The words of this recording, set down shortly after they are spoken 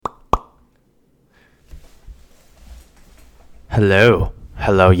Hello.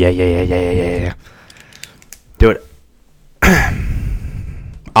 Hello. Yeah. Dude, I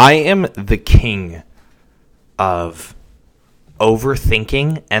am the king of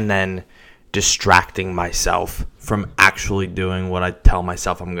overthinking and then distracting myself from actually doing what I tell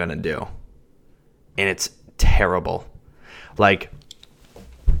myself I'm going to do. And it's terrible. Like,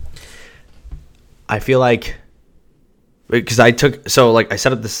 I feel like, because I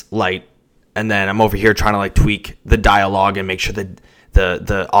set up this light, and then I'm over here trying to tweak the dialogue and make sure that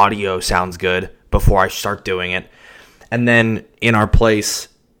the audio sounds good before I start doing it. And then in our place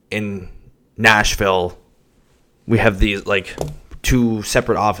in Nashville, we have these two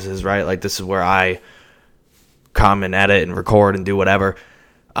separate offices, right? This is where I come and edit and record and do whatever.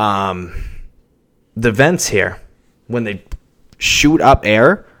 The vents here, when they shoot up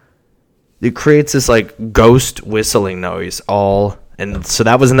air, it creates this ghost whistling noise and so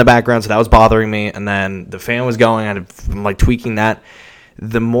that was in the background, so that was bothering me. And then the fan was going, I'm tweaking that.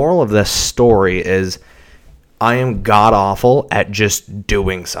 The moral of this story is I am god awful at just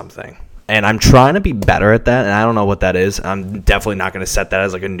doing something. And I'm trying to be better at that, and I don't know what that is. I'm definitely not going to set that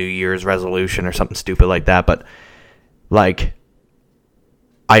as a New Year's resolution or something stupid like that. But I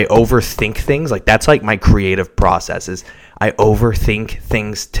overthink things. That's my creative process is I overthink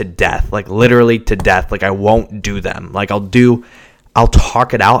things to death, literally to death. I won't do them. I'll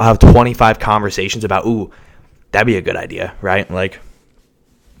talk it out. I'll have 25 conversations about, ooh, that'd be a good idea, right?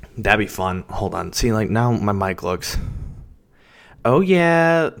 That'd be fun. Hold on. See, now my mic looks, oh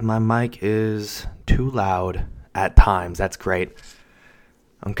yeah, my mic is too loud at times. That's great.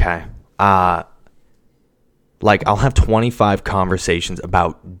 Okay. I'll have 25 conversations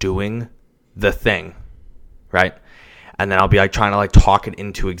about doing the thing, right? And then I'll be trying to talk it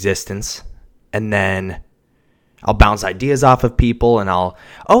into existence, and then I'll bounce ideas off of people, and no,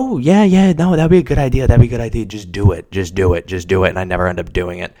 that'd be a good idea. Just do it. And I never end up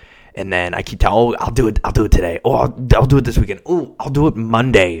doing it. And then I keep telling, I'll do it today. I'll do it this weekend. I'll do it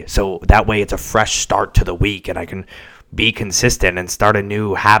Monday. So that way it's a fresh start to the week, and I can be consistent and start a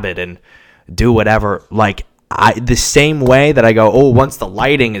new habit and do whatever. The same way that I go, once the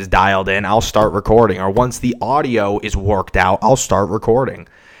lighting is dialed in, I'll start recording. Or once the audio is worked out, I'll start recording.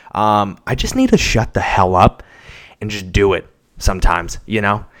 I just need to shut the hell up and just do it sometimes,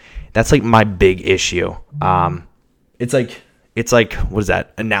 That's my big issue. It's what is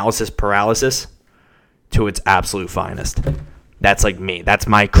that? Analysis paralysis to its absolute finest. That's me. That's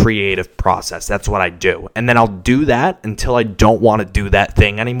my creative process. That's what I do. And then I'll do that until I don't want to do that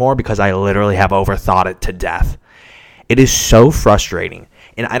thing anymore because I literally have overthought it to death. It is so frustrating.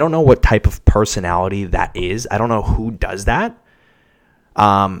 And I don't know what type of personality that is. I don't know who does that.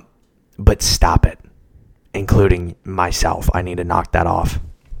 But stop it. Including myself. I need to knock that off.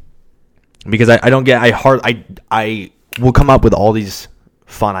 Because I will come up with all these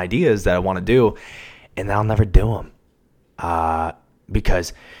fun ideas that I want to do, and then I'll never do them.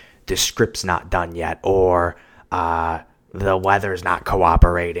 Because the script's not done yet, or the weather's not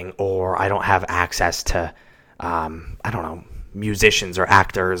cooperating, or I don't have access to, musicians or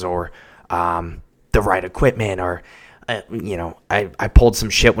actors or the right equipment, or, I pulled some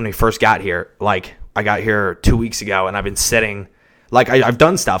shit when we first got here. I got here 2 weeks ago, and I've been sitting, I've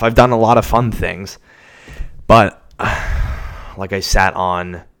done stuff. I've done a lot of fun things, but I sat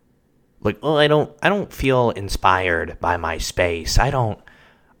on, I don't feel inspired by my space. I don't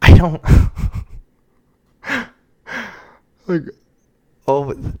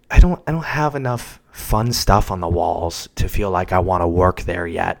have enough fun stuff on the walls to feel like I want to work there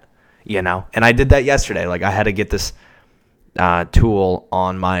yet, And I did that yesterday. I had to get this tool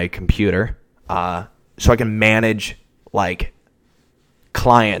on my computer so I can manage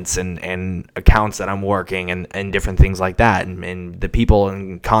clients and accounts that I'm working and different things like that, and the people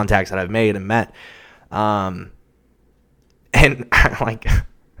and contacts that I've made and met. And I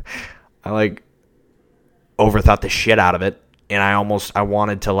overthought the shit out of it, and I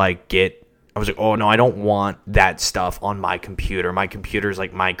wanted to I was oh no, I don't want that stuff on my computer. My computer's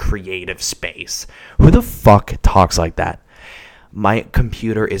my creative space. Who the fuck talks like that? My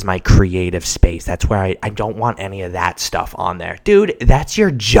computer is my creative space. That's where I don't want any of that stuff on there. Dude, that's your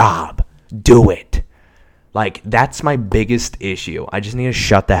job. Do it. That's my biggest issue. I just need to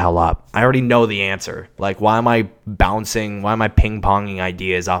shut the hell up. I already know the answer. Why am I ping-ponging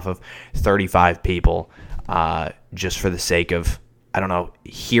ideas off of 35 people just for the sake of,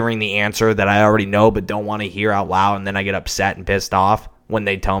 hearing the answer that I already know but don't want to hear out loud, and then I get upset and pissed off when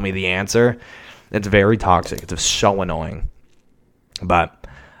they tell me the answer. It's very toxic. It's so annoying. But,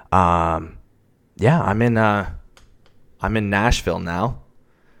 yeah, I'm in Nashville now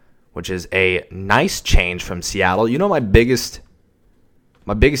which is a nice change from Seattle. You know, my biggest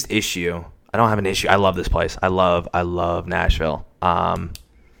issue, I don't have an issue. I love this place. I love Nashville.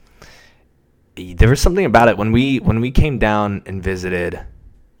 There was something about it when we came down and visited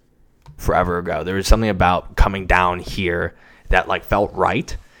forever ago. There was something about coming down here that like felt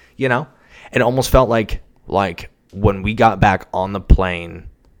right, you know? It almost felt like when we got back on the plane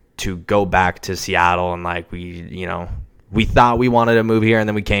to go back to Seattle, and like we thought we wanted to move here, and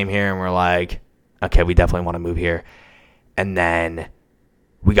then we came here and we're like, okay, we definitely want to move here. And then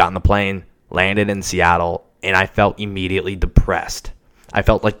we got on the plane, landed in Seattle, and I felt immediately depressed. I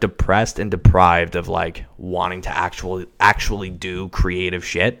felt like depressed and deprived of like wanting to actually do creative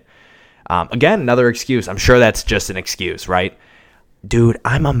shit. Again, another excuse. I'm sure that's just an excuse, right? Dude,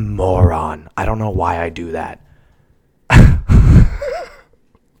 I'm a moron. I don't know why I do that.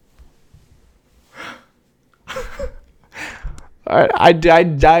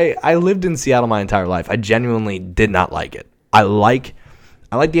 I lived in Seattle my entire life. I genuinely did not like it. I like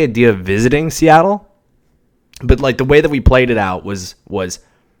the idea of visiting Seattle, but like the way that we played it out was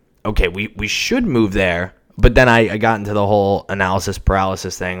okay, we should move there. But then I got into the whole analysis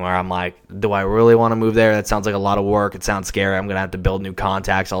paralysis thing where I'm like, do I really want to move there? That sounds like a lot of work. It sounds scary. I'm going to have to build new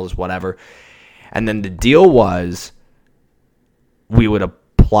contacts, all this whatever. And then the deal was we would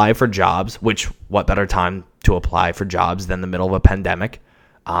apply for jobs, which what better time to apply for jobs than the middle of a pandemic.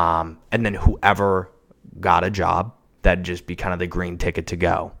 And then whoever got a job, that'd just be kind of the green ticket to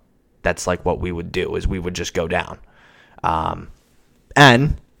go. That's like what we would do, is we would just go down.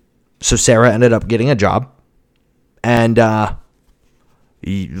 And so Sarah ended up getting a job. And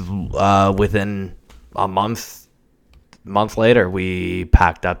within a month later, we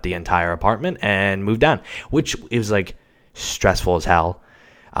packed up the entire apartment and moved down, which is like stressful as hell.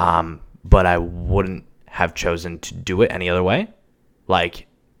 But I wouldn't have chosen to do it any other way. Like,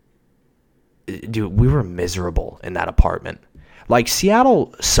 dude, we were miserable in that apartment. Like,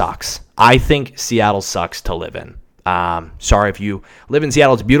 Seattle sucks. I think Seattle sucks to live in. Sorry if you live in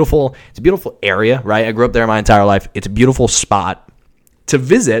Seattle. It's beautiful. It's a beautiful area, right? I grew up there my entire life. It's a beautiful spot to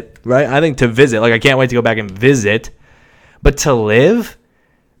visit, right? I think to visit, like I can't wait to go back and visit. But to live,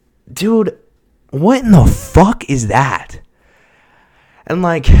 dude, what in the fuck is that? And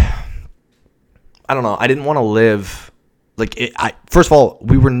like, I don't know. I didn't want to live like it. First of all,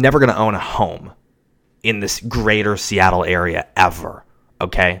 we were never going to own a home in this greater Seattle area ever.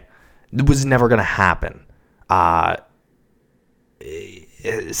 Okay, it was never going to happen.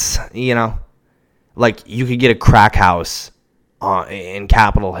 It's, you know, like you could get a crack house in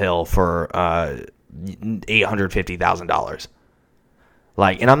Capitol Hill for $850,000.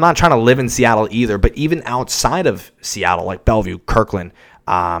 Like, and I'm not trying to live in Seattle either, but even outside of Seattle, like Bellevue, Kirkland,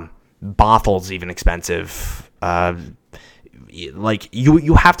 Bothel's even expensive. Like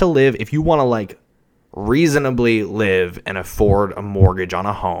you have to live, if you want to like reasonably live and afford a mortgage on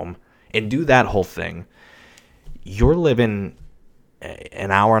a home and do that whole thing, you're living an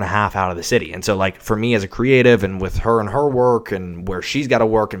hour and a half out of the city. And so like for me as a creative, and with her and her work and where she's got to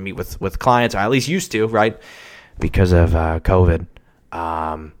work and meet with clients, or at least used to, right, because of COVID,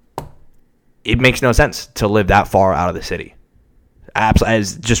 it makes no sense to live that far out of the city. Absolutely,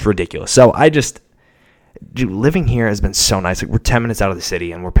 it's just ridiculous. So dude, living here has been so nice. Like, we're 10 minutes out of the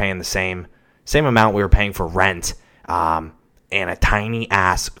city and we're paying the same amount we were paying for rent, and a tiny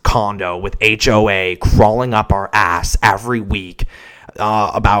ass condo with HOA crawling up our ass every week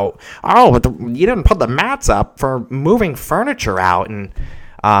about, but you didn't put the mats up for moving furniture out, and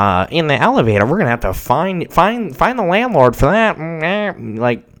in the elevator we're gonna have to find the landlord for that.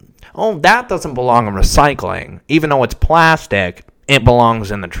 Like, oh, that doesn't belong in recycling, even though it's plastic. It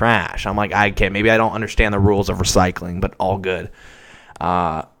belongs in the trash. I'm like, I can't. Maybe I don't understand the rules of recycling, but all good.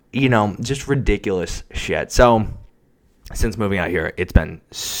 Just ridiculous shit. So since moving out here, it's been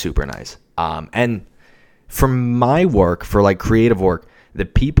super nice. And for my work, for like creative work, the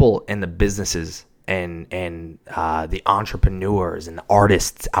people and the businesses and the entrepreneurs and the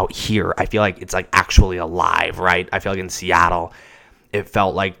artists out here, I feel like it's like actually alive, right? I feel like in Seattle, it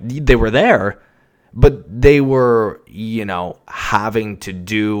felt like they were there, but they were, having to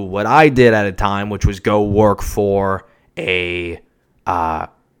do what I did at a time, which was go work for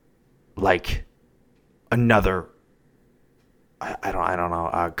another, I don't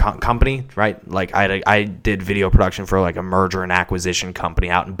know, company, right? Like I did video production for like a merger and acquisition company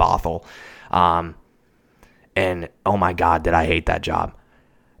out in Bothell. And oh my God, did I hate that job.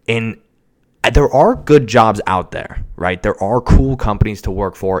 And there are good jobs out there, right? There are cool companies to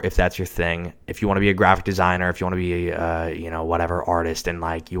work for if that's your thing. If you want to be a graphic designer, if you want to be whatever artist, and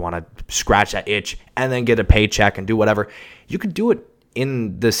like you want to scratch that itch and then get a paycheck and do whatever, you could do it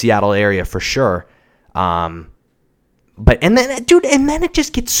in the Seattle area for sure. But and then it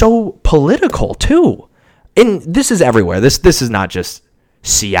just gets so political too. And this is everywhere. This is not just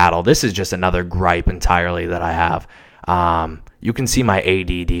Seattle. This is just another gripe entirely that I have. You can see my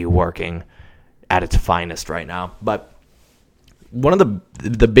ADD working at its finest right now. But one of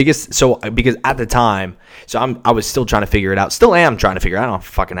the biggest, because at the time, I was still trying to figure it out. Still am trying to figure it out. I don't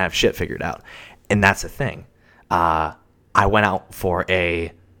fucking have shit figured out. And that's the thing. I went out for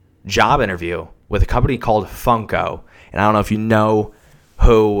a job interview with a company called Funko. And I don't know if you know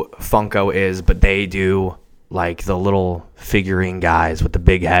who Funko is, but they do like the little figurine guys with the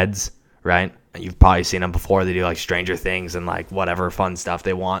big heads, right? You've probably seen them before. They do like Stranger Things and like whatever fun stuff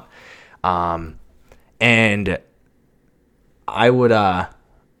they want. And I went out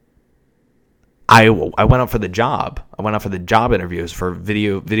for the job. I went out for the job interviews for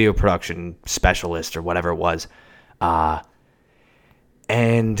video production specialist or whatever it was.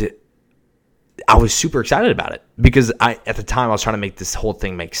 And I was super excited about it because at the time I was trying to make this whole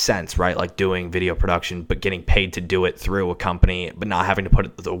thing make sense, right? Like doing video production, but getting paid to do it through a company, but not having to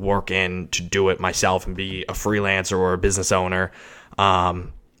put the work in to do it myself and be a freelancer or a business owner. I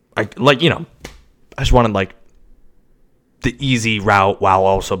just wanted like the easy route while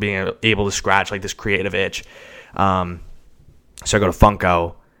also being able to scratch like this creative itch. So I go to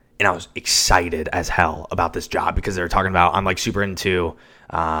Funko and I was excited as hell about this job because they were talking about, I'm like super into,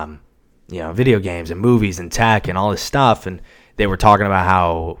 video games and movies and tech and all this stuff. And they were talking about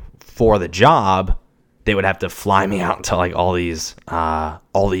how for the job, they would have to fly me out to like all these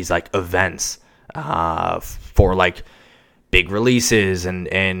like events, for like big releases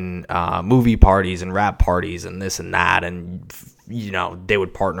and movie parties and rap parties and this and that. And, they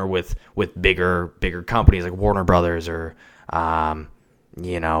would partner with bigger companies like Warner Brothers or,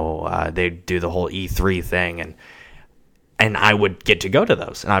 they'd do the whole E3 thing. And I would get to go to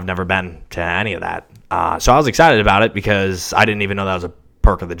those. And I've never been to any of that. So I was excited about it because I didn't even know that was a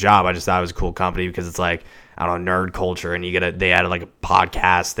perk of the job. I just thought it was a cool company because it's like, I don't know, nerd culture. And they added like a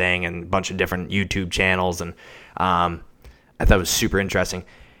podcast thing and a bunch of different YouTube channels. And I thought it was super interesting.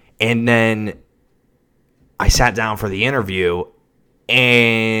 And then I sat down for the interview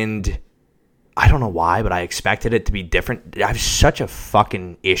and I don't know why, but I expected it to be different. I have such a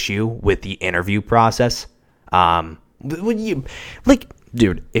fucking issue with the interview process.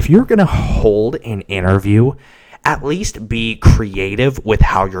 Dude, if you're going to hold an interview, at least be creative with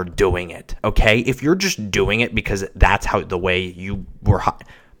how you're doing it, okay? If you're just doing it because that's how the way you were,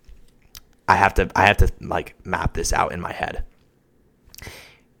 I have to like map this out in my head.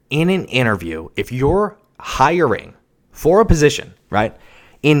 In an interview, if you're hiring for a position, right,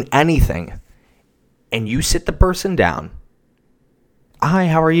 in anything, and you sit the person down, hi,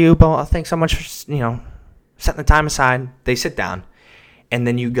 how are you? Well, thanks so much for, setting the time aside. They sit down, and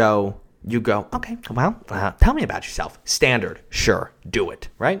then you go, okay, well, tell me about yourself. Standard, sure, do it,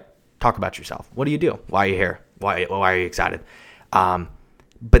 right? Talk about yourself. What do you do? Why are you here? Why are you excited?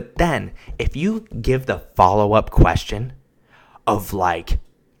 But then, if you give the follow-up question of like,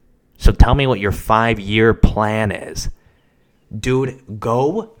 so tell me what your 5-year plan is, dude,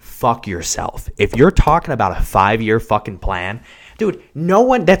 go fuck yourself. If you're talking about a 5-year fucking plan, dude, no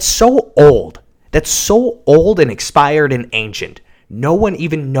one, that's so old and expired and ancient. No one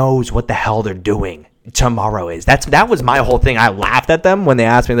even knows what the hell they're doing tomorrow is. That was my whole thing. I laughed at them when they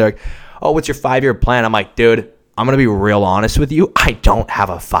asked me, they're like, oh, what's your 5-year plan? I'm like, dude, I'm going to be real honest with you. I don't have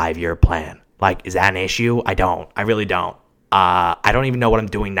a 5-year plan. Like, is that an issue? I don't. I really don't. I don't even know what I'm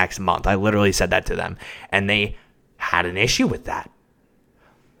doing next month. I literally said that to them. And they had an issue with that.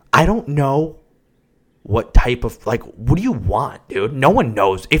 I don't know what type of, like, what do you want, dude? No one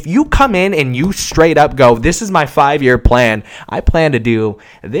knows. If you come in and you straight up go, this is my 5-year plan. I plan to do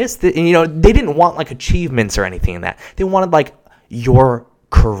this. They didn't want like achievements or anything in that. They wanted like your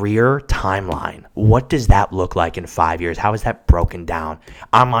career timeline. What does that look like in 5 years? How is that broken down?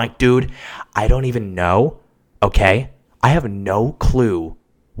 I'm like, dude, I don't even know. Okay. I have no clue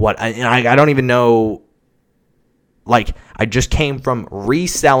I don't even know. Like, I just came from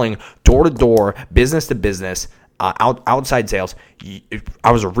reselling door to door, business to business, outside sales.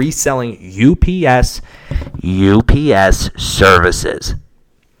 I was reselling UPS services.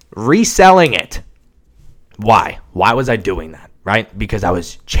 Reselling it. Why? Why was I doing that? Right? Because I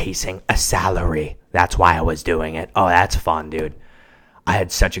was chasing a salary. That's why I was doing it. Oh, that's fun, dude. I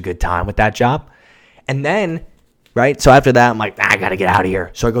had such a good time with that job. And then, right? So after that, I'm like, I got to get out of here.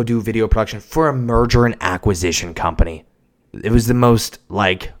 So I go do video production for a merger and acquisition company. It was the most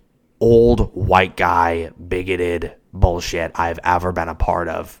like old white guy, bigoted bullshit I've ever been a part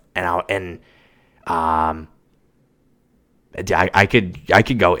of. And I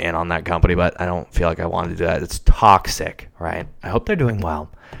could go in on that company, but I don't feel like I want to do that. It's toxic, right? I hope they're doing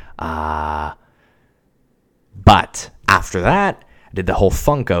well. But after that, I did the whole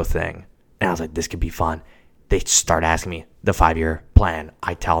Funko thing. And I was like, this could be fun. They start asking me the 5-year plan.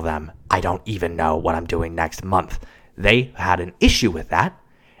 I tell them, I don't even know what I'm doing next month. They had an issue with that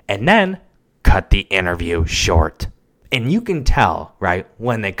and then cut the interview short. And you can tell, right,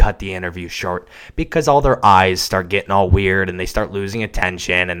 when they cut the interview short because all their eyes start getting all weird and they start losing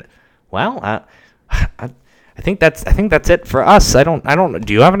attention. And, well, I think that's it for us. Do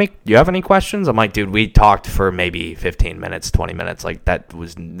you have any questions? I'm like, dude, we talked for maybe 15 minutes, 20 minutes. Like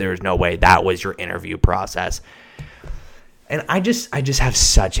there's no way that was your interview process. And I just have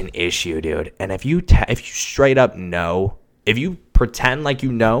such an issue, dude. And if you straight up know, if you pretend like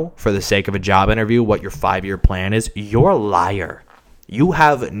you know for the sake of a job interview what your 5-year plan is, you're a liar. You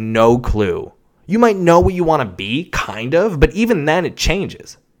have no clue. You might know what you want to be, kind of, but even then it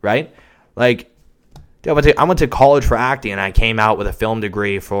changes, right? Like, I went to college for acting, and I came out with a film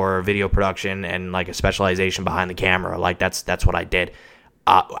degree for video production and like a specialization behind the camera. Like that's what I did.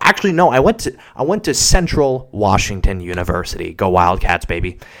 Actually, no, I went to Central Washington University. Go Wildcats,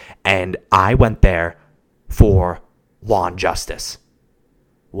 baby! And I went there for law and justice.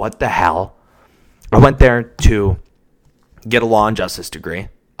 What the hell? I went there to get a law and justice degree.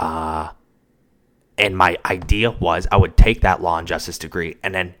 And my idea was I would take that law and justice degree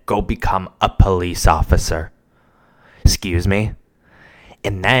and then go become a police officer. Excuse me?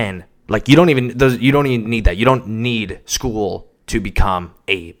 And then, like, you don't even need that. You don't need school to become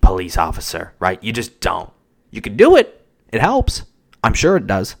a police officer, right? You just don't. You can do it. It helps. I'm sure it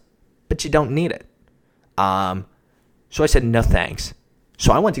does. But you don't need it. So I said, no thanks.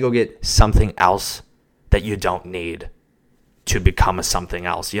 So I went to go get something else that you don't need to become a something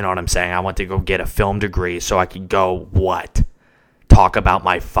else. You know what I'm saying? I went to go get a film degree so I could go, talk about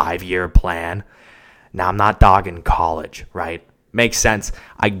my 5-year plan. Now, I'm not dogging college, right? Makes sense.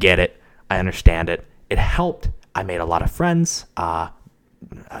 I get it. I understand it. It helped. I made a lot of friends. I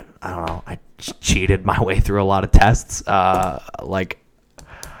don't know. I cheated my way through a lot of tests.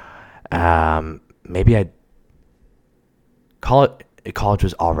 Maybe college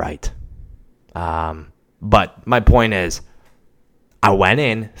was all right. But my point is, I went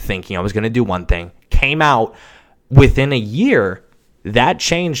in thinking I was going to do one thing, came out within a year, that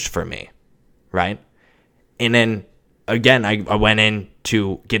changed for me, right? And then, again, I went in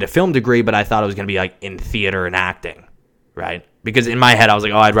to get a film degree, but I thought it was going to be like in theater and acting, right? Because in my head, I was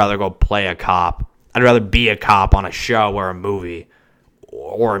like, I'd rather go play a cop. I'd rather be a cop on a show or a movie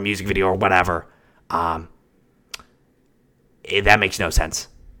or a music video or whatever. That makes no sense,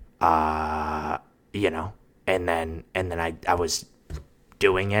 And then I was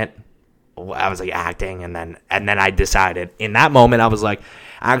doing it. I was like acting, and then I decided in that moment I was like,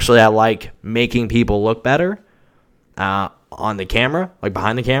 actually, I like making people look better on the camera, like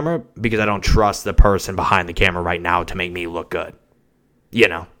behind the camera, because I don't trust the person behind the camera right now to make me look good.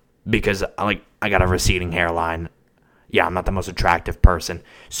 Because I got a receding hairline. Yeah, I'm not the most attractive person.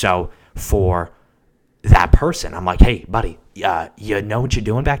 So for that person, I'm like, hey, buddy, you know what you're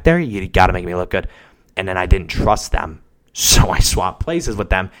doing back there? You got to make me look good. And then I didn't trust them. So I swapped places with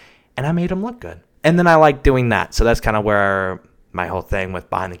them, and I made them look good. And then I like doing that. So that's kind of where my whole thing with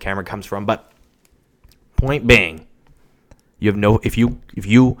behind the camera comes from. But point being, if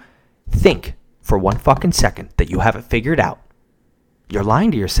you think for one fucking second that you have it figured out, you're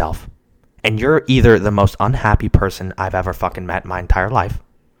lying to yourself. And you're either the most unhappy person I've ever fucking met in my entire life,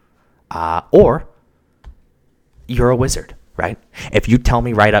 or you're a wizard, right? If you tell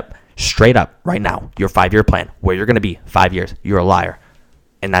me straight up right now, your 5-year plan, where you're going to be 5 years, you're a liar.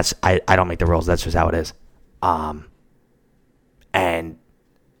 And that's, I don't make the rules. That's just how it is. And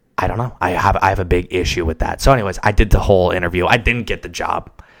I don't know. I have a big issue with that. So anyways, I did the whole interview. I didn't get the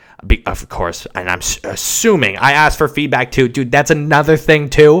job, of course. And I'm assuming I asked for feedback too. Dude, that's another thing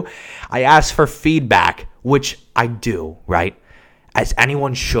too. I asked for feedback, which I do, right? As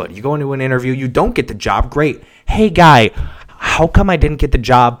anyone should. You go into an interview, you don't get the job. Great. Hey, guy, how come I didn't get the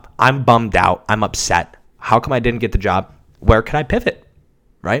job? I'm bummed out. I'm upset. How come I didn't get the job? Where could I pivot?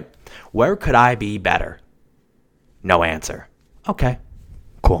 Right? Where could I be better? No answer. Okay,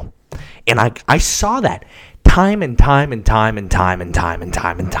 cool. And I saw that time and time again.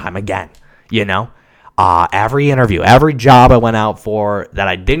 Every interview, every job I went out for that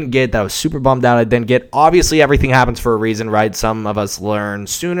I didn't get, that I was super bummed out I didn't get. Obviously, everything happens for a reason, right? Some of us learn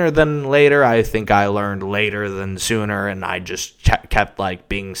sooner than later. I think I learned later than sooner, and I just kept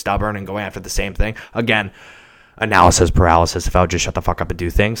being stubborn and going after the same thing. Again, analysis paralysis. If I would just shut the fuck up and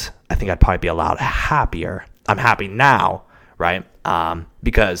do things, I think I'd probably be a lot happier. I'm happy now, right?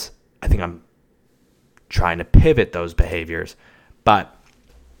 Because I think I'm trying to pivot those behaviors. But,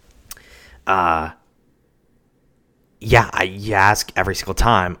 you ask every single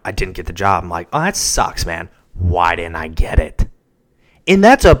time I didn't get the job. I'm like, oh, that sucks, man. Why didn't I get it? And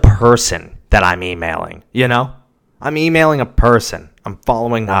that's a person that I'm emailing, you know? I'm emailing a person. I'm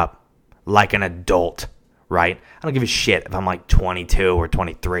following up like an adult, right? I don't give a shit if I'm like 22 or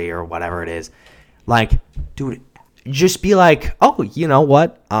 23 or whatever it is. Like, dude, just be like, oh, you know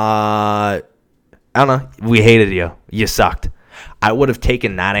what? I don't know. We hated you. You sucked. I would have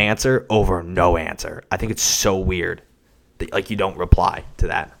taken that answer over no answer. I think it's so weird that, like, you don't reply to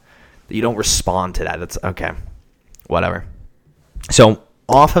that. That you don't respond to that. That's okay. Whatever. So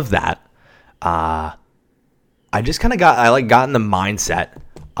off of that, I just kind of got in the mindset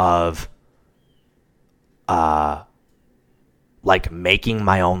of like making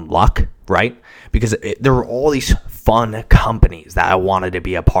my own luck, right? Because there were all these fun companies that I wanted to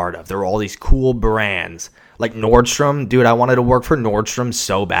be a part of. There were all these cool brands like Nordstrom. Dude, I wanted to work for Nordstrom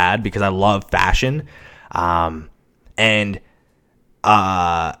so bad because I love fashion. I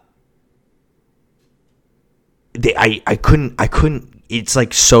couldn't, it's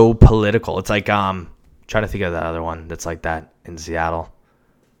like so political. It's like, trying to think of that other one that's like that in Seattle.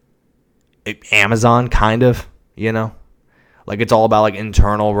 Amazon, kind of, you know? Like, it's all about like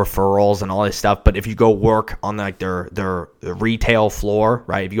internal referrals and all this stuff. But if you go work on like their retail floor,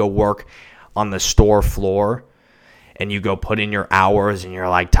 right? If you go work on the store floor and you go put in your hours and you're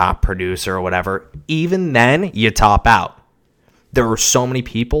like top producer or whatever, even then you top out. There were so many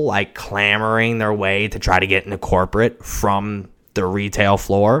people like clamoring their way to try to get into corporate from the retail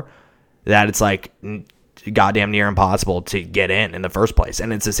floor that it's like goddamn near impossible to get in the first place.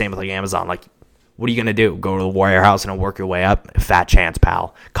 And it's the same with like Amazon. Like, what are you going to do? Go to the warehouse and work your way up? Fat chance,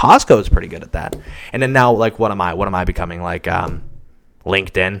 pal. Costco's pretty good at that. And then now, like, what am I becoming? Like,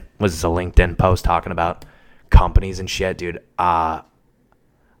 LinkedIn? Was this a LinkedIn post talking about companies and shit? Dude, I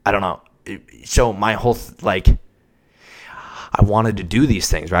don't know. So my whole, I wanted to do these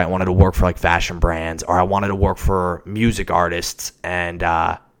things, right? I wanted to work for like fashion brands, or I wanted to work for music artists, and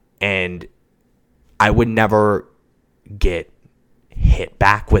I would never get hit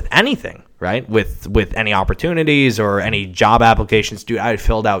back with anything, right? With any opportunities or any job applications. Dude, I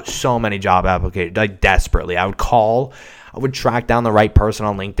filled out so many job applications, like desperately. I would track down the right person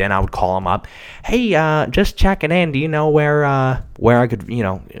on LinkedIn. I would call them up. Hey, just checking in. Do you know where I could,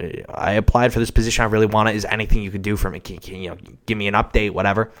 I applied for this position. I really want it. Is anything you could do for me? Can give me an update,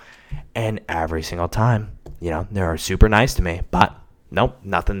 whatever. And every single time, they're super nice to me, but nope,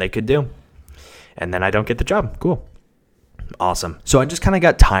 nothing they could do. And then I don't get the job. Cool. Awesome. So I just kind of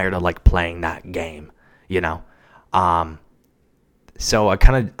got tired of like playing that game, So I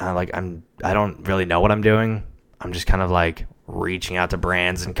kind of I don't really know what I'm doing. I'm just kind of like reaching out to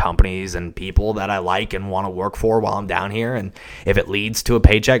brands and companies and people that I like and want to work for while I'm down here. And if it leads to a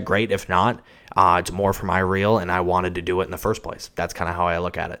paycheck, great. If not, it's more for my reel, and I wanted to do it in the first place. That's kind of how I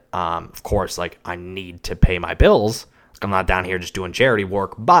look at it. Of course, like, I need to pay my bills. I'm not down here just doing charity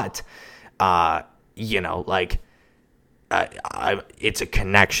work, but it's a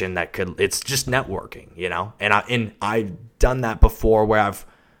connection that it's just networking, and I've done that before where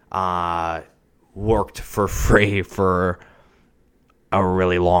I've worked for free for a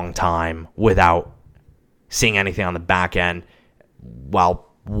really long time without seeing anything on the back end while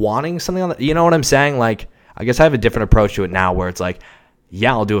wanting something on the, you know what I'm saying? Like, I guess I have a different approach to it now where it's like,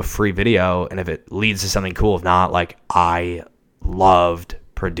 yeah, I'll do a free video, and if it leads to something cool, if not, like, I loved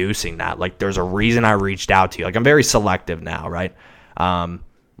producing that. Like, there's a reason I reached out to you. Like, I'm very selective now, right?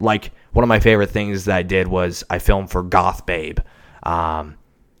 Like, one of my favorite things that I did was I filmed for Goth Babe,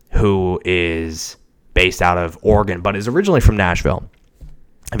 who is based out of Oregon, but is originally from Nashville.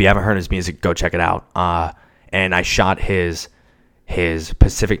 If you haven't heard his music, go check it out. And I shot his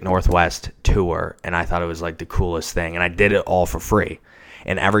Pacific Northwest tour, and I thought it was like the coolest thing. And I did it all for free.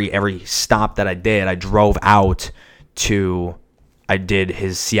 And every stop that I did, I drove out to, I did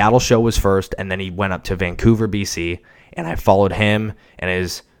his Seattle show was first, and then he went up to Vancouver, BC, and I followed him and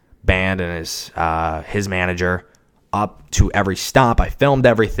his band and his manager up to every stop. I filmed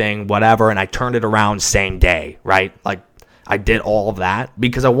everything, whatever, and I turned it around same day, right? Like, I did all of that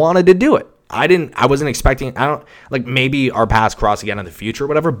because I wanted to do it. I wasn't expecting, maybe our paths cross again in the future or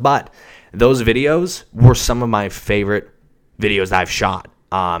whatever, but those videos were some of my favorite videos that I've shot.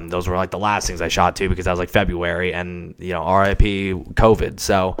 Those were like the last things I shot too, because that was like February, and RIP COVID.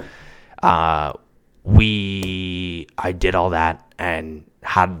 So I did all that and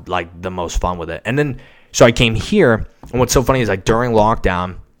had like the most fun with it. And then so I came here, and what's so funny is like during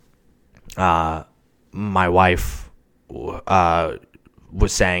lockdown, my wife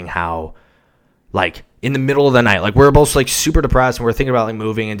was saying how, like, in the middle of the night, like, we were both, like, super depressed, and we were thinking about, like,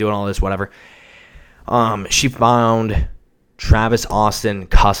 moving and doing all this, whatever. She found Travis Austin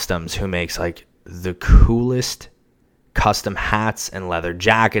Customs, who makes, like, the coolest custom hats and leather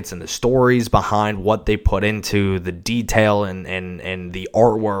jackets, and the stories behind what they put into the detail and the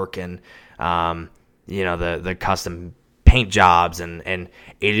artwork, and the custom paint jobs, and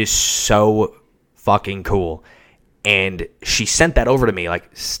it is so fucking cool. And she sent that over to me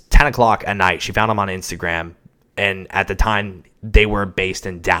like 10 o'clock at night. She found them on Instagram, and at the time they were based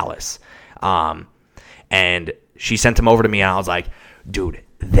in Dallas, and she sent them over to me, and I was like, dude,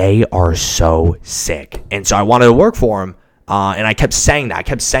 they are so sick. And so I wanted to work for them, and I kept saying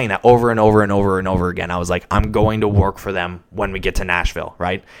that over and over and over and over again. I was like, I'm going to work for them when we get to Nashville,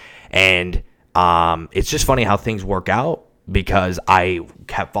 right? And it's just funny how things work out, because I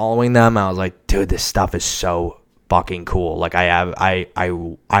kept following them. I was like, dude, this stuff is so fucking cool. Like, I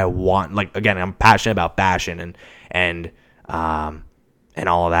want, like, again, I'm passionate about fashion and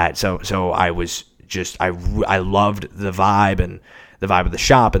all of that. So I was just, I loved the vibe of the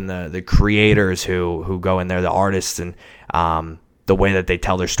shop, and the creators who go in there, the artists, and the way that they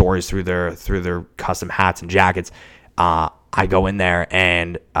tell their stories through their custom hats and jackets. I go in there,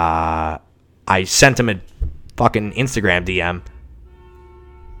 and I sent him a fucking Instagram DM.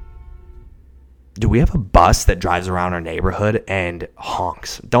 Do we have a bus that drives around our neighborhood and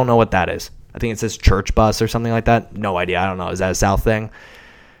honks? Don't know what that is. I think it says church bus or something like that. No idea. I don't know. Is that a South thing?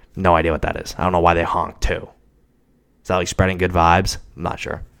 No idea what that is. I don't know why they honk too. Is that like spreading good vibes? I'm not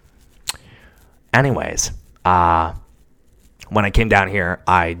sure. Anyways, when I came down here,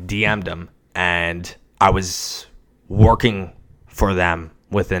 I DM'd them, and I was working for them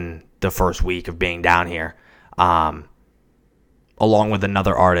within the first week of being down here, along with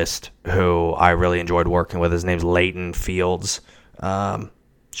another artist who I really enjoyed working with. His name's Leighton Fields.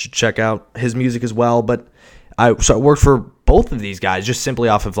 Should check out his music as well. But I worked for both of these guys just simply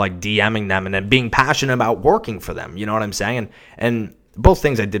off of like DMing them and then being passionate about working for them. You know what I'm saying? And both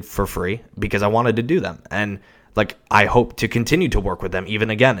things I did for free because I wanted to do them. And like, I hope to continue to work with them, even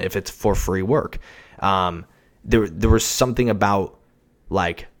again, if it's for free work. There was something about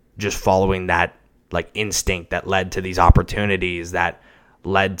like just following that like instinct that led to these opportunities, that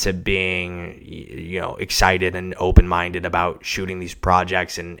led to being, excited and open-minded about shooting these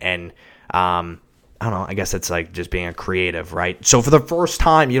projects. And I don't know, I guess it's like just being a creative, right? So for the first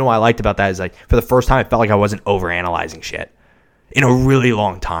time, what I liked about that is like, for the first time, I felt like I wasn't overanalyzing shit in a really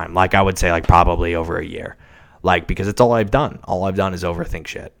long time. Like, I would say like probably over a year, like, because it's all I've done. All I've done is overthink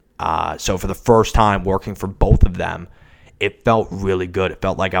shit. So for the first time working for both of them, it felt really good. It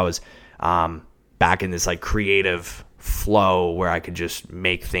felt like I was back in this like creative flow where I could just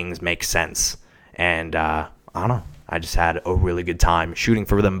make things make sense. And I don't know, I just had a really good time shooting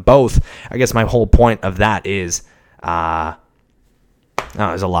for them both. I guess my whole point of that is, there's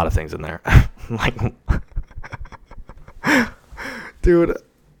a lot of things in there. Like, dude,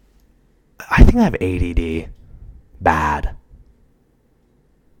 I think I have ADD bad.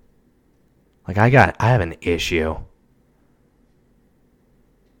 Like, I have an issue.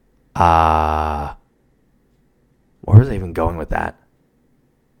 Where was I even going with that?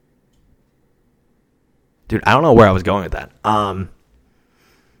 Dude, I don't know where I was going with that. I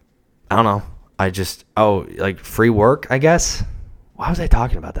don't know. Like free work, I guess? Why was I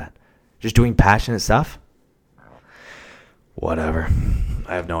talking about that? Just doing passionate stuff? Whatever.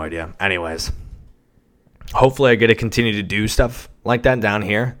 I have no idea. Anyways, hopefully I get to continue to do stuff like that down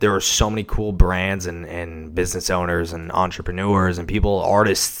here. There are so many cool brands and business owners and entrepreneurs and people,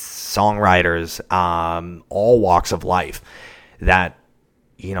 artists, songwriters, all walks of life that,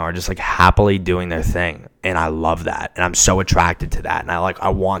 are just like happily doing their thing. And I love that. And I'm so attracted to that. And I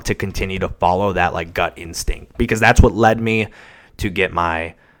want to continue to follow that like gut instinct, because that's what led me to get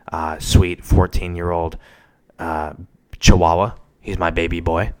my sweet 14-year-old Chihuahua. He's my baby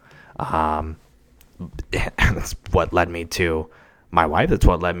boy. That's what led me to my wife. That's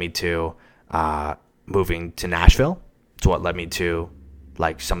what led me to moving to Nashville. It's what led me to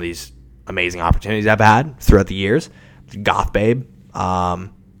like some of these amazing opportunities I've had throughout the years. Goth babe,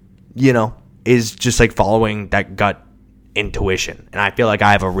 is just like following that gut intuition. And I feel like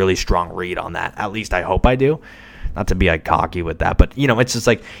I have a really strong read on that. At least I hope I do. Not to be like cocky with that, but it's just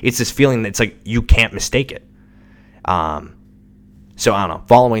like, it's this feeling that's like, you can't mistake it. So I don't know,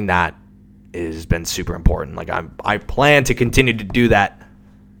 following that has been super important. Like, I plan to continue to do that,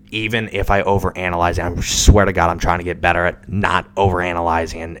 even if I overanalyze it. I swear to God, I'm trying to get better at not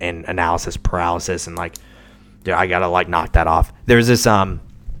overanalyzing and analysis paralysis. And like, dude, I gotta like knock that off. There's this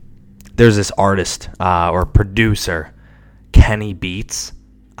artist or producer Kenny Beats.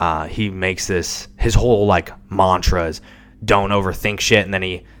 He makes this, his whole like mantra is don't overthink shit. And then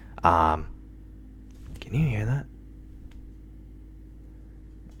he, can you hear that?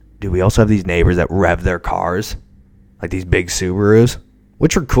 Dude, we also have these neighbors that rev their cars, like these big Subarus,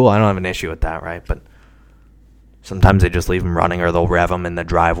 which are cool. I don't have an issue with that, right? But sometimes they just leave them running or they'll rev them in the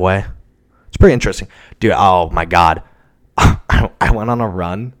driveway. It's pretty interesting. Dude, oh my God. I went on a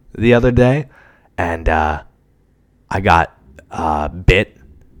run the other day and I got bit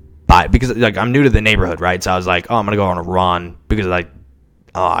by, because like I'm new to the neighborhood, right? So I was like, oh, I'm going to go on a run because like,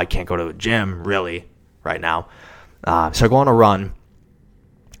 oh, I can't go to a gym really right now. So I go on a run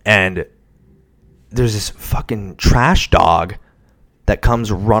and there's this fucking trash dog that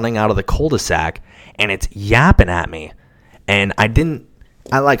comes running out of the cul-de-sac and it's yapping at me. And I'm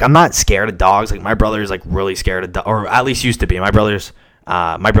not scared of dogs. Like my brother's like really scared of dogs, or at least used to be. My brother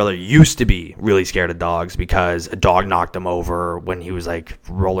used to be really scared of dogs because a dog knocked him over when he was like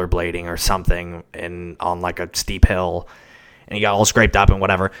rollerblading or something on like a steep hill, and he got all scraped up and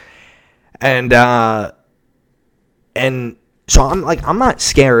whatever. And so I'm not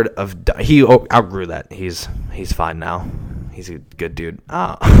scared of. He outgrew that. He's fine now. He's a good dude.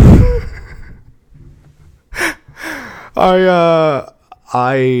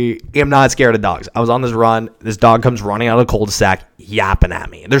 I am not scared of dogs. I was on this run. This dog comes running out of the cul-de-sac, yapping at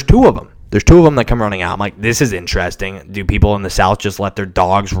me. There's two of them. That come running out. I'm like, this is interesting. Do people in the South just let their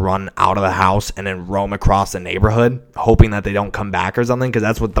dogs run out of the house and then roam across the neighborhood, hoping that they don't come back or something? Because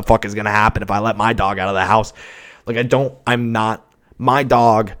that's what the fuck is going to happen if I let my dog out of the house. Like, my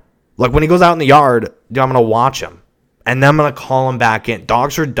dog, like when he goes out in the yard, dude, I'm going to watch him. And then I'm going to call him back in.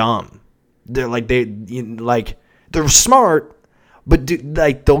 Dogs are dumb. They're they're smart. But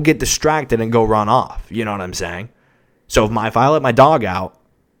they'll get distracted and go run off. You know what I'm saying? So if I let my dog out,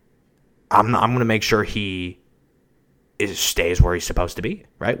 I'm going to make sure he stays where he's supposed to be,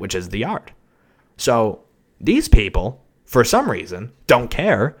 right? Which is the yard. So these people, for some reason, don't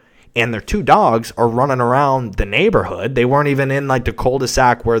care. And their two dogs are running around the neighborhood. They weren't even in like the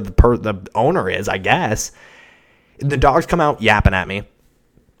cul-de-sac where the owner is, I guess. The dogs come out yapping at me.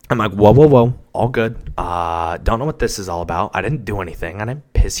 I'm like, whoa, all good. Don't know what this is all about. I didn't do anything. I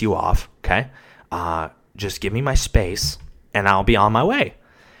didn't piss you off, okay? Just give me my space, and I'll be on my way.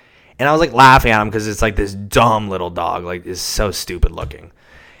 And I was like laughing at him because it's like this dumb little dog, like it's so stupid looking.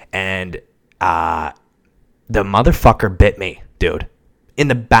 And the motherfucker bit me, dude, in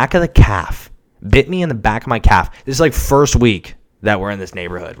the back of the calf. Bit me in the back of my calf. This is like first week that we're in this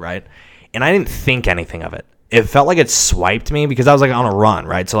neighborhood, right? And I didn't think anything of it. It felt like it swiped me because I was like on a run,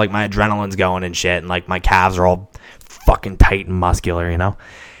 right? So like my adrenaline's going and shit, and like my calves are all fucking tight and muscular, you know?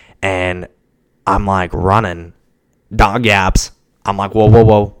 And I'm like running, dog yaps. I'm like,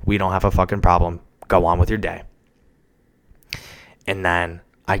 whoa, we don't have a fucking problem. Go on with your day. And then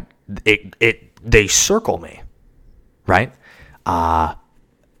they circle me, right?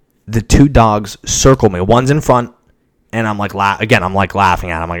 The two dogs circle me. One's in front, and I'm like, I'm like laughing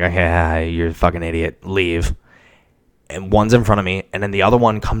at him. I'm like, okay, you're a fucking idiot. Leave. And one's in front of me, and then the other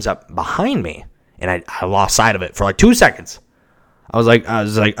one comes up behind me, and I lost sight of it for like 2 seconds. I was like,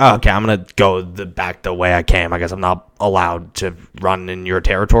 oh, okay, I'm gonna go back the way I came. I guess I'm not allowed to run in your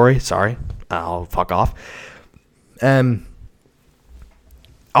territory. Sorry, I'll fuck off. I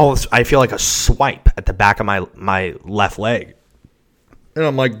feel like a swipe at the back of my left leg, and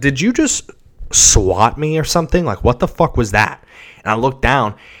I'm like, did you just swat me or something? Like, what the fuck was that? And I look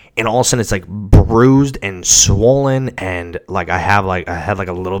down. And all of a sudden, it's like bruised and swollen, and like I had like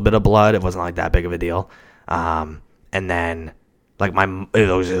a little bit of blood. It wasn't like that big of a deal. And then like it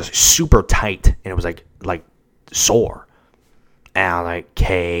was just super tight, and it was like sore. And I'm like,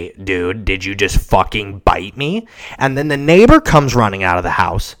 "Hey, dude, did you just fucking bite me?" And then the neighbor comes running out of the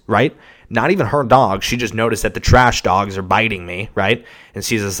house, right? Not even her dog. She just noticed that the trash dogs are biting me, right? And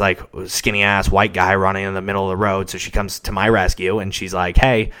sees this like skinny ass white guy running in the middle of the road. So she comes to my rescue and she's like,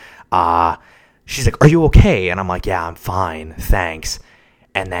 hey, she's like, are you okay? And I'm like, yeah, I'm fine. Thanks.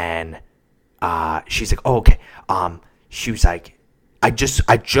 And then, she's like, oh, okay. She was like, I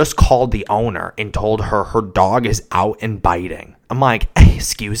just called the owner and told her dog is out and biting. I'm like, hey,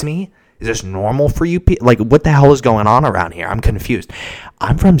 excuse me? Is this normal for you? Like, what the hell is going on around here? I'm confused.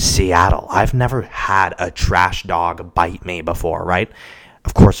 I'm from Seattle. I've never had a trash dog bite me before, right?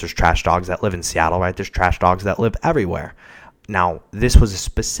 Of course, there's trash dogs that live in Seattle, right? There's trash dogs that live everywhere. Now, this was a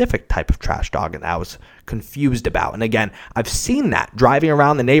specific type of trash dog that I was confused about. And again, I've seen that driving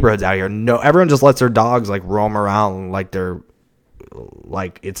around the neighborhoods out here. No, everyone just lets their dogs like roam around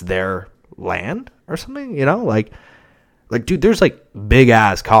like it's their land or something, you know? Like, dude, there's like big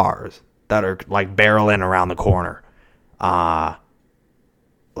ass cars that are like barreling around the corner. I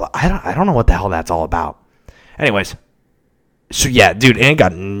don't know what the hell that's all about. Anyways, so yeah, dude, and it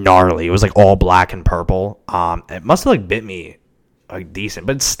got gnarly. It was like all black and purple. It must have like bit me like decent,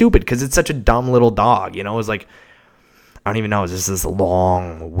 but it's stupid because it's such a dumb little dog. You know, it was like, I don't even know. It's just this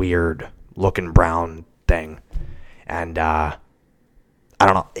long, weird looking brown thing. And I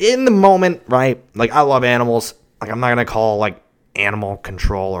don't know. In the moment, right? Like, I love animals. Like, I'm not going to call like animal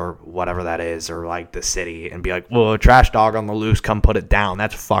control or whatever that is, or like the city, and be like, well, a trash dog on the loose, come put it down.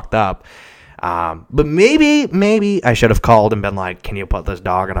 That's fucked up. But maybe I should have called and been like, can you put this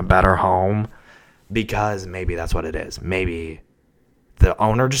dog in a better home? Because maybe that's what it is. Maybe the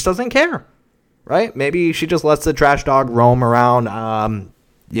owner just doesn't care, right? Maybe she just lets the trash dog roam around.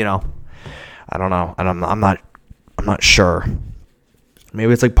 You know, I don't know. I'm not sure.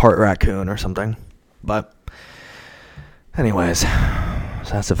 Maybe it's like part raccoon or something. But anyways, so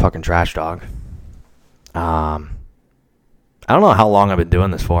that's a fucking trash dog. I don't know how long I've been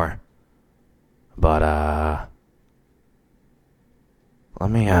doing this for. But let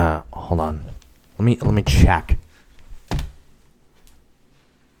me hold on. Let me check.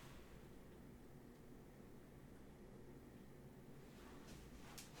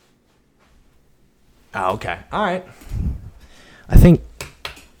 Oh, okay. All right. I think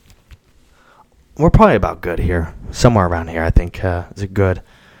we're probably about good here. Somewhere around here, I think is a good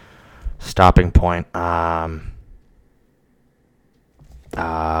stopping point. What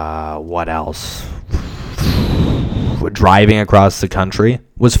else? Driving across the country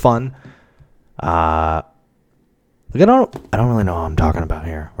was fun. I don't really know what I'm talking about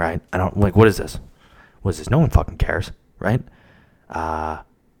here, right? I don't like, what is this? What is this? No one fucking cares, right?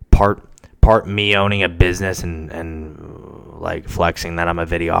 Part me owning a business and like flexing that I'm a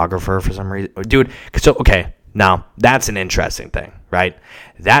videographer for some reason, dude. So okay, now that's an interesting thing, right?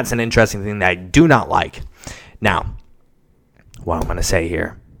 That's an interesting thing that I do not like. Now, what I'm going to say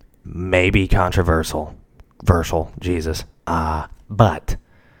here may be controversial, Jesus. But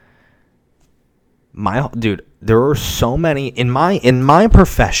there are so many in my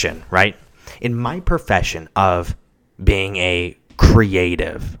profession, right? In my profession of being a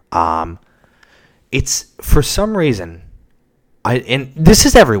creative, it's for some reason, and this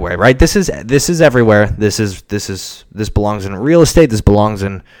is everywhere, right? This is everywhere. This belongs in real estate. This belongs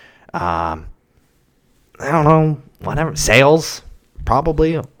in, I don't know, whatever, sales,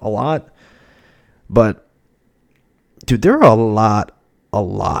 probably a lot. But dude, there are a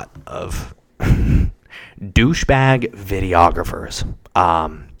lot of douchebag videographers.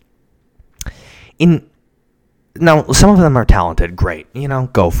 Now some of them are talented, great, you know,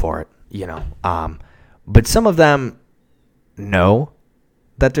 go for it, you know. But some of them know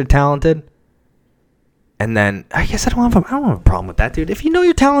that they're talented, and then I guess I don't have a problem with that, dude. If you know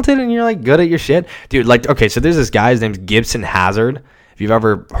you're talented and you're like good at your shit, dude. Like, okay, so there's this guy, his name's Gibson Hazard. If you've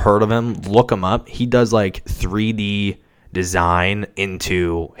ever heard of him, look him up. He does like 3D design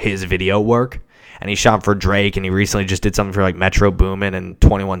into his video work, and he shot for Drake, and he recently just did something for like Metro Boomin and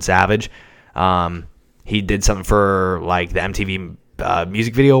 21 Savage. He did something for like the MTV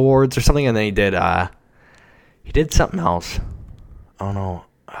Music Video Awards or something, and then he did something else. I don't know.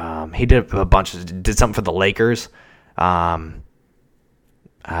 He did something for the Lakers. I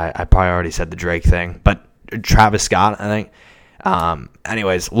probably already said the Drake thing, but Travis Scott, I think.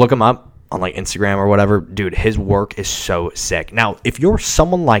 Anyways, look him up on like Instagram or whatever. Dude, his work is so sick. Now, if you're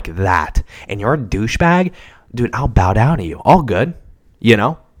someone like that and you're a douchebag, dude, I'll bow down to you. All good. You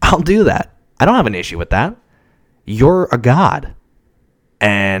know, I'll do that. I don't have an issue with that. You're a god,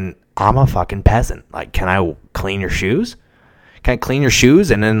 and I'm a fucking peasant. Like, can I clean your shoes? Can I clean your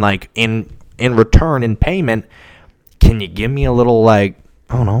shoes? And then, like, in return, in payment, can you give me a little, like,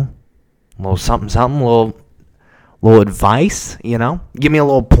 I don't know, a little something, little advice, you know? Give me a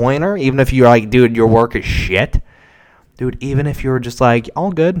little pointer, even if you're like, dude, your work is shit. Dude, even if you're just like,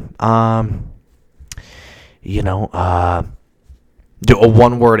 all good, you know, do a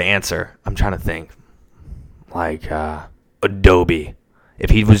one-word answer. I'm trying to think. Like, Adobe.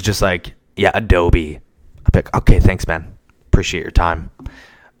 If he was just like, yeah, Adobe. I'd pick, okay, thanks, man. Appreciate your time.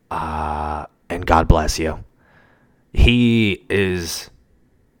 And God bless you. He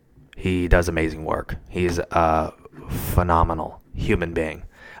does amazing work. He's a phenomenal human being.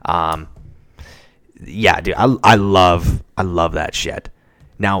 Yeah, dude, I love that shit.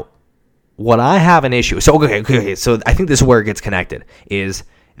 Now, what I have an issue. So okay. So I think this is where it gets connected. Is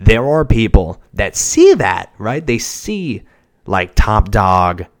there are people that see that, right? They see like top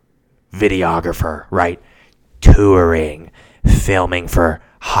dog videographer, right? Touring, filming for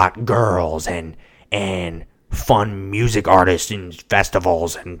hot girls and fun music artists and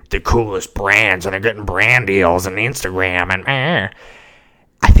festivals and the coolest brands, and they're getting brand deals and Instagram and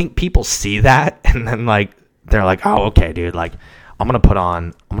I think people see that and then like they're like, oh, okay, dude, like I'm gonna put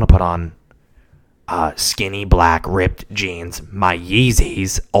on skinny black ripped jeans, my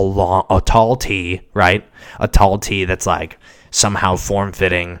Yeezys, a tall tee, right? A tall tee that's like somehow form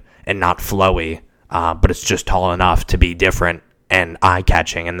fitting and not flowy, but it's just tall enough to be different and eye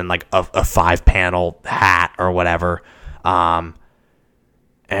catching, and then like a 5-panel hat or whatever, and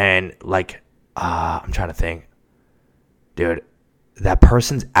like I'm trying to think, dude, that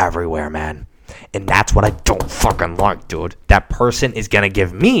person's everywhere, man. And that's what I don't fucking like, dude. That person is going to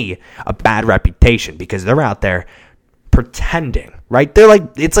give me a bad reputation because they're out there pretending, right? They're like,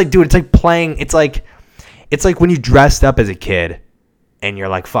 it's like, dude, it's like playing, it's like when you dressed up as a kid and you're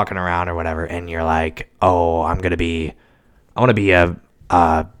like fucking around or whatever, and you're like, oh, I want to be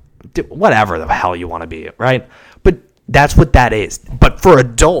whatever the hell you want to be, right? But that's what that is. But for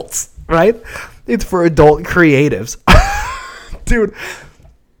adults, right? It's for adult creatives. Dude,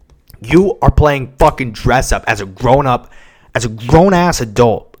 you are playing fucking dress up as a grown-ass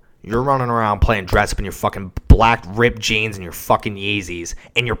adult. You're running around playing dress up in your fucking black ripped jeans and your fucking Yeezys,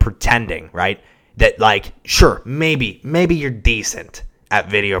 and you're pretending, right, that like, sure, maybe you're decent at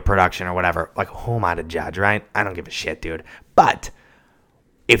video production or whatever. Like, who am I to judge, right? I don't give a shit, dude. But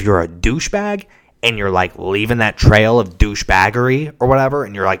if you're a douchebag and you're like leaving that trail of douchebaggery or whatever,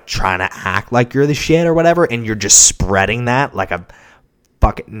 and you're like trying to act like you're the shit or whatever, and you're just spreading that like a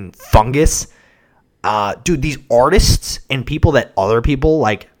fucking fungus, dude, these artists and people that other people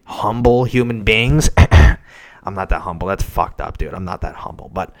like humble human beings. I'm not that humble. That's fucked up, dude. I'm not that humble.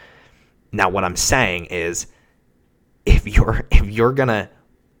 But now what I'm saying is, if you're gonna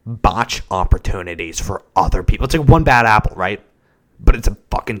botch opportunities for other people, it's like one bad apple, right? But it's a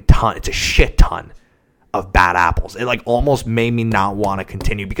fucking ton. It's a shit ton of bad apples. It like almost made me not want to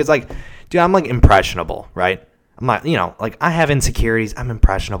continue because like, dude, I'm like impressionable, right? I'm not, like I have insecurities. I'm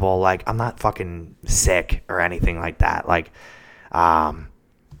impressionable. Like I'm not fucking sick or anything like that. Like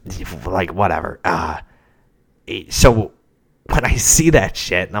whatever. So when I see that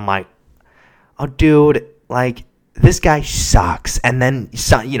shit and I'm like, oh, dude, like this guy sucks. And then,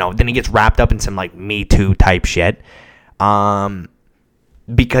 then he gets wrapped up in some like Me Too type shit.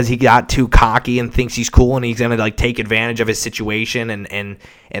 Because he got too cocky and thinks he's cool and he's gonna like take advantage of his situation and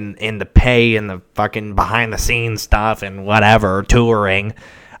the pay and the fucking behind the scenes stuff and whatever, touring.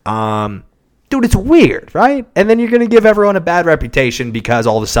 Dude, it's weird, right? And then you're gonna give everyone a bad reputation because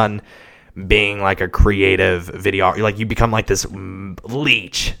all of a sudden being like a creative video, like you become like this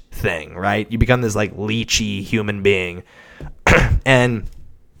leech thing, right? You become this like leechy human being. And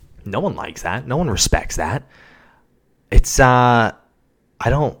no one likes that. No one respects that. It's I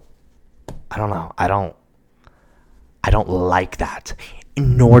don't know. I don't like that,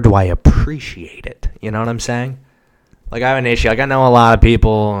 nor do I appreciate it. You know what I'm saying? Like I have an issue. Like I know a lot of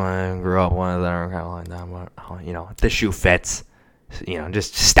people I grew up with that are kind of like that. But if the shoe fits,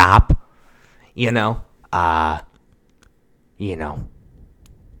 just stop.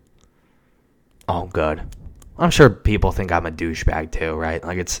 Oh, good. I'm sure people think I'm a douchebag too, right?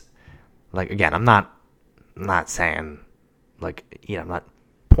 Like it's like, again, I'm not saying like, I'm not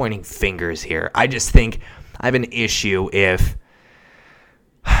pointing fingers here. I just think I have an issue if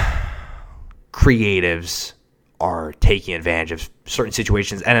creatives are taking advantage of certain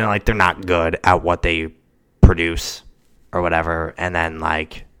situations and then like they're not good at what they produce or whatever, and then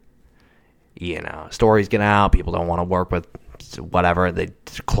like stories get out, people don't want to work with whatever, they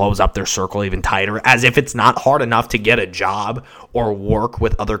close up their circle even tighter, as if it's not hard enough to get a job or work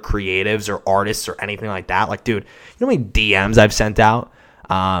with other creatives or artists or anything like that. Like, dude, how many DMs I've sent out?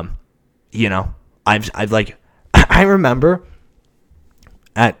 I've like, I remember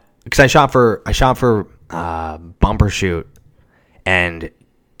because I shot for Bumper Shoot and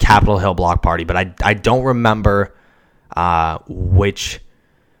Capitol Hill Block Party, but I don't remember which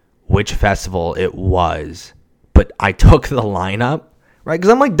festival it was, but I took the lineup, right?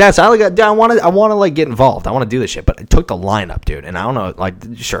 Because I'm like, I want to like get involved. I want to do this shit, but I took the lineup, dude. And I don't know, like,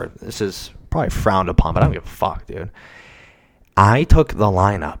 sure, this is probably frowned upon, but I don't give a fuck, dude. I took the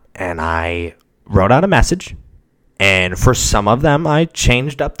lineup and I wrote out a message, and for some of them I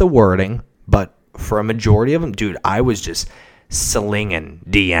changed up the wording, but for a majority of them, dude, I was just slinging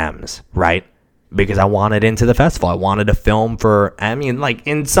DMs, right? Because I wanted into the festival. I wanted to film for, like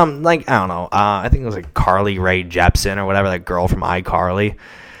in some, like, I don't know, I think it was like Carly Rae Jepsen or whatever, that girl from iCarly.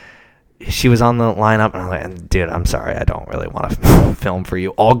 She was on the lineup, and I was like, dude, I'm sorry, I don't really want to film for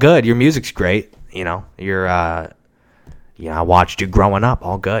you. All good, your music's great, you're, I watched you growing up,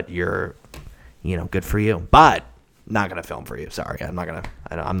 all good. You're good for you. But not gonna film for you. Sorry, I'm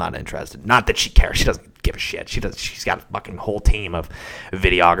not interested. Not that she cares. She doesn't give a shit. She's got a fucking whole team of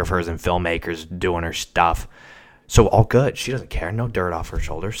videographers and filmmakers doing her stuff. So all good. She doesn't care. No dirt off her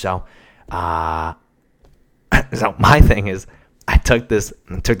shoulders. So, so my thing is, I took this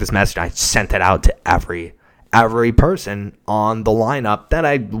message. I sent it out to every person on the lineup that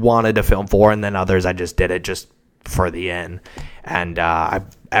I wanted to film for, and then others I just did it just for the end. And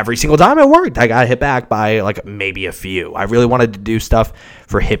every single time it worked. I got hit back by like maybe a few. I really wanted to do stuff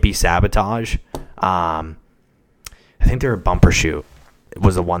for Hippie Sabotage. I think their bumper shoot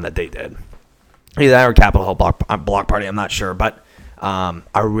was the one that they did. Either that or Capitol Hill block party. I'm not sure, but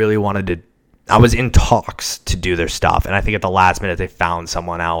I really wanted to. I was in talks to do their stuff, and I think at the last minute they found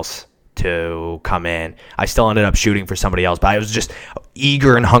someone else to come in. I still ended up shooting for somebody else, but I was just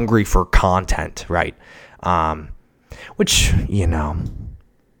eager and hungry for content, right? Which,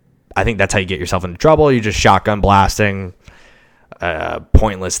 I think that's how you get yourself into trouble. You just shotgun blasting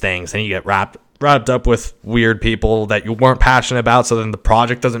pointless things, and you get wrapped up with weird people that you weren't passionate about, so then the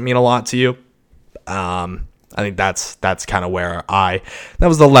project doesn't mean a lot to you. I think that's kind of where that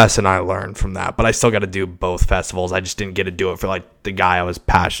was the lesson I learned from that. But I still got to do both festivals. I just didn't get to do it for like the guy I was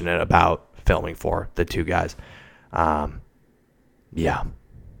passionate about filming for, the two guys. Yeah.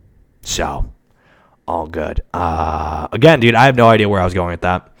 So all good. Again, dude, I have no idea where I was going with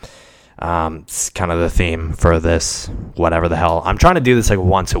that. It's kind of the theme for this, whatever the hell. I'm trying to do this like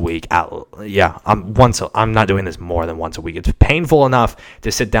once a week. I'm not doing this more than once a week. It's painful enough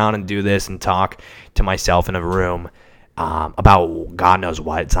to sit down and do this and talk to myself in a room about God knows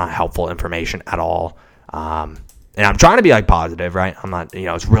what. It's not helpful information at all. And I'm trying to be like positive, right? I'm not,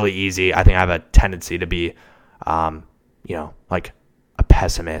 it's really easy. I think I have a tendency to be, like a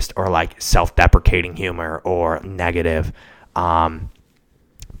pessimist or like self-deprecating humor or negative.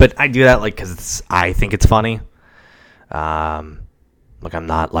 But I do that like because I think it's funny. Like I'm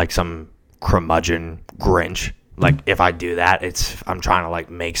not like some curmudgeon Grinch. Like if I do that, I'm trying to like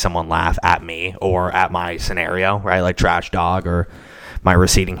make someone laugh at me or at my scenario, right? Like Trash Dog or my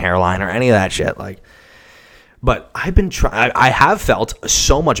receding hairline or any of that shit. Like, but I've been I have felt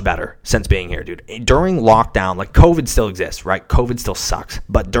so much better since being here, dude. During lockdown, like COVID still exists, right? COVID still sucks.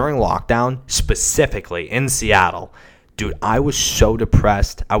 But during lockdown, specifically in Seattle, dude, I was so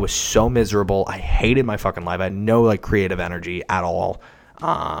depressed. I was so miserable. I hated my fucking life. I had no like creative energy at all.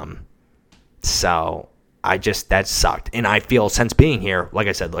 So that sucked. And I feel since being here, like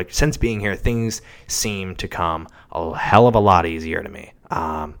I said, like since being here, things seem to come a hell of a lot easier to me.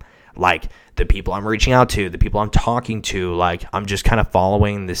 Like the people I'm reaching out to, the people I'm talking to, like I'm just kind of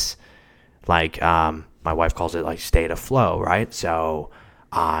following this, like, my wife calls it like state of flow, right? So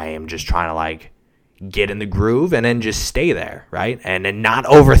I am just trying to like get in the groove and then just stay there, right? And then not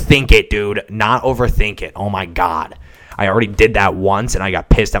overthink it, dude. Not overthink it. Oh my God. I already did that once and I got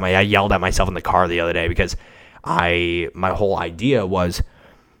pissed at I yelled at myself in the car the other day because my whole idea was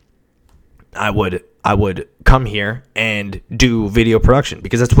I would come here and do video production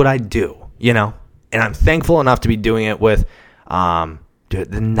because that's what I do, and I'm thankful enough to be doing it with,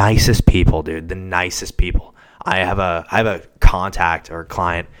 dude, the nicest people, dude, the nicest people. I have a contact or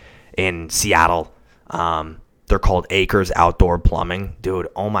client in Seattle. They're called Acres Outdoor Plumbing. Dude,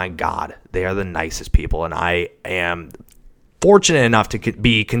 oh my God. They are the nicest people. And I am fortunate enough to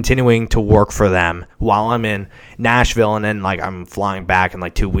be continuing to work for them while I'm in Nashville. And then like I'm flying back in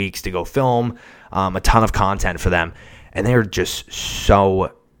like 2 weeks to go film a ton of content for them. And they're just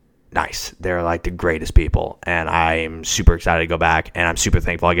so nice. They're like the greatest people. And I'm super excited to go back. And I'm super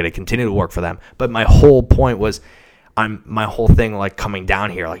thankful I get to continue to work for them. But my whole point was, my whole thing like coming down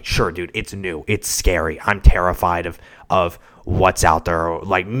here, like, sure, dude, it's new, it's scary, I'm terrified of what's out there,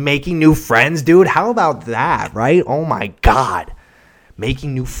 like making new friends, dude. How about that, right? Oh my God,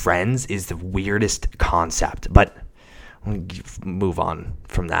 making new friends is the weirdest concept, but move on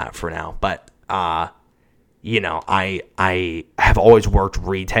from that for now. But I have always worked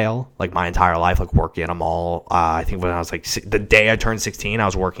retail like my entire life, like working at a mall. I think when I was like the day I turned 16, I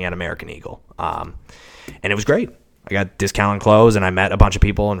was working at American Eagle, and it was great. I got discount on clothes and I met a bunch of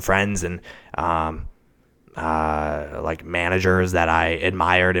people and friends and like managers that I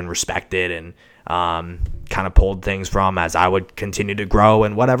admired and respected and kind of pulled things from as I would continue to grow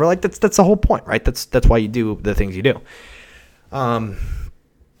and whatever. Like that's the whole point, right? That's why you do the things you do.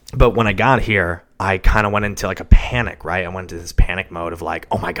 But when I got here, I kind of went into like a panic, right? I went into this panic mode of like,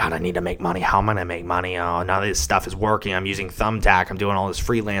 oh my God, I need to make money. How am I going to make money? Oh, none of this stuff is working. I'm using Thumbtack. I'm doing all this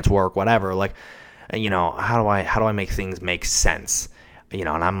freelance work, whatever. Like, how do I make things make sense? And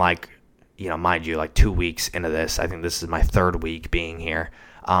I'm like, mind you, like 2 weeks into this, I think this is my third week being here.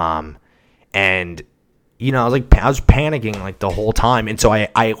 And I was panicking like the whole time. And so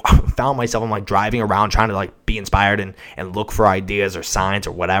I found myself, I'm like driving around trying to like be inspired and look for ideas or signs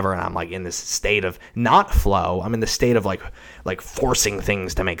or whatever. And I'm like in this state of not flow. I'm in the state of like forcing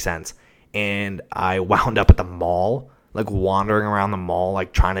things to make sense. And I wound up at the mall, like wandering around the mall,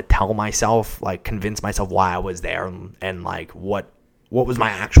 like trying to tell myself, like convince myself why I was there and like what was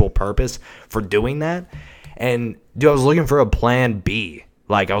my actual purpose for doing that. And dude, I was looking for a plan B.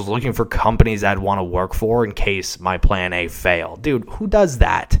 Like, I was looking for companies that I'd want to work for in case my plan A failed. Dude, who does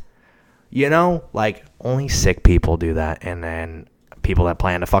that? Like, only sick people do that, and then people that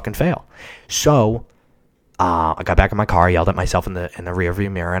plan to fucking fail. So, I got back in my car, yelled at myself in the rearview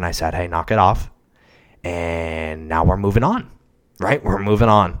mirror, and I said, hey, knock it off. And now we're moving on, right? We're moving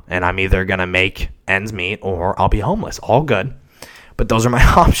on, and I'm either going to make ends meet or I'll be homeless. All good. But those are my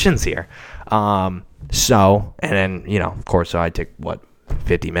options here. So, and then, of course, so I take,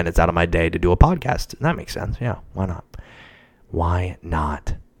 50 minutes out of my day to do a podcast. That makes sense. Yeah, why not? Why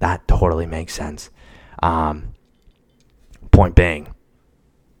not? That totally makes sense. Point being,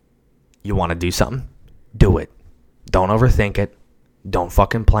 you want to do something? Do it. Don't overthink it. Don't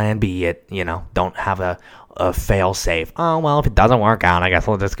fucking plan B it. Don't have a fail safe. Oh, well, if it doesn't work out, I guess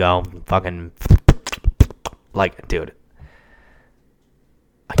we'll just go fucking like, dude,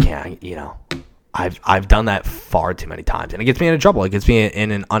 I can't, I've done that far too many times, and it gets me into trouble. It gets me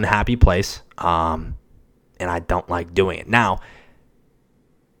in an unhappy place, and I don't like doing it. Now,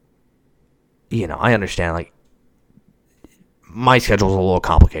 I understand, like, my schedule's a little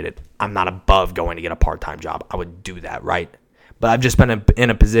complicated. I'm not above going to get a part-time job. I would do that, right? But I've just been in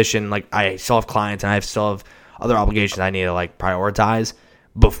a position, like, I still have clients, and I still have other obligations I need to, like, prioritize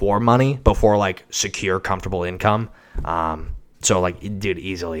before money, before, like, secure, comfortable income. So, like, dude,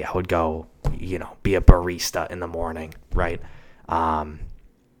 easily I would go, be a barista in the morning, right?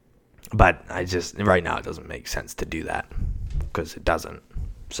 But I just, right now, it doesn't make sense to do that because it doesn't.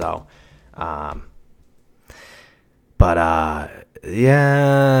 So, yeah,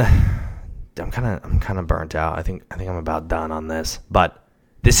 I'm kind of burnt out. I think I'm about done on this, but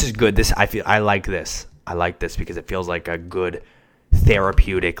this is good. I like this. I like this because it feels like a good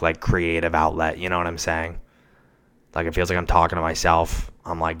therapeutic, like, creative outlet. You know what I'm saying? Like, it feels like I'm talking to myself.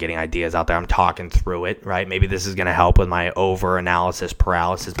 I'm, like, getting ideas out there. I'm talking through it, right? Maybe this is going to help with my over-analysis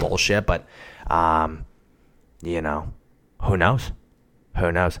paralysis bullshit, but, who knows?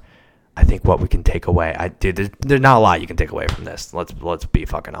 Who knows? I think what we can take away, there's not a lot you can take away from this. Let's be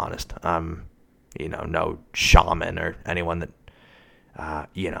fucking honest. No shaman or anyone that,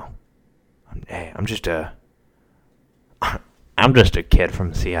 hey, I'm just a kid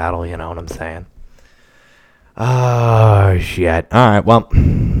from Seattle, you know what I'm saying? Oh, shit. All right, well,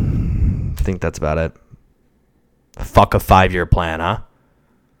 I think that's about it. Fuck a 5-year plan, huh?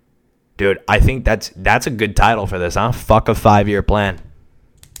 Dude, I think that's a good title for this, huh? Fuck a 5-year plan.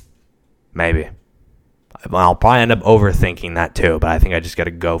 Maybe. Well, I'll probably end up overthinking that too, but I think I just got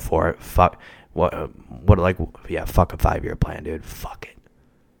to go for it. Fuck. Fuck a 5-year plan, dude. Fuck it.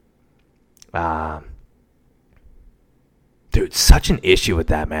 Dude, such an issue with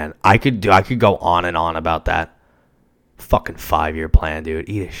that, man. I could go on and on about that. Fucking 5-year plan, dude.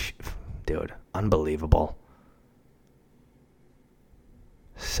 Dude, unbelievable.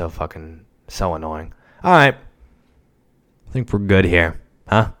 So annoying. All right. I think we're good here.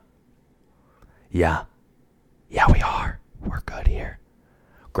 Huh? Yeah. Yeah, we are. We're good here.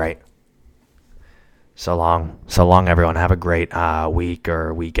 Great. So long, everyone. Have a great week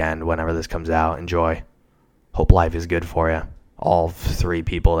or weekend whenever this comes out. Enjoy. Hope life is good for you. All 3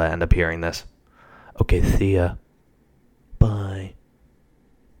 people that end up hearing this. Okay, see ya.